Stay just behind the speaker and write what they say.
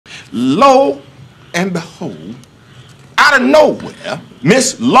Lo and behold, out of nowhere,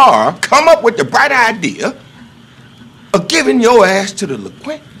 Miss Laura come up with the bright idea of giving your ass to the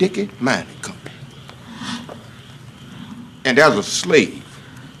LeQuint Dickey Mining Company. And as a slave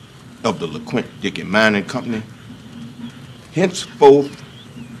of the LeQuint Dickey Mining Company, henceforth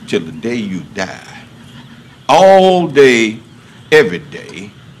till the day you die, all day, every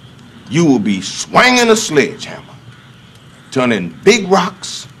day, you will be swinging a sledgehammer, turning big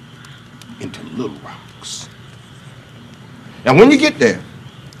rocks into little rocks. Now, when you get there,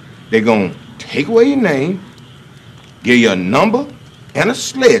 they're going to take away your name, give you a number and a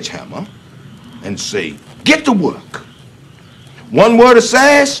sledgehammer, and say, get to work. One word of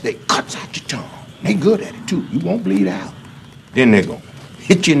sass, they cuts out your tongue. They good at it, too. You won't bleed out. Then they're going to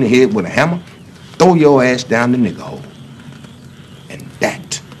hit you in the head with a hammer, throw your ass down the nigger hole. And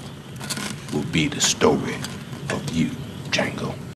that will be the story of you, Django.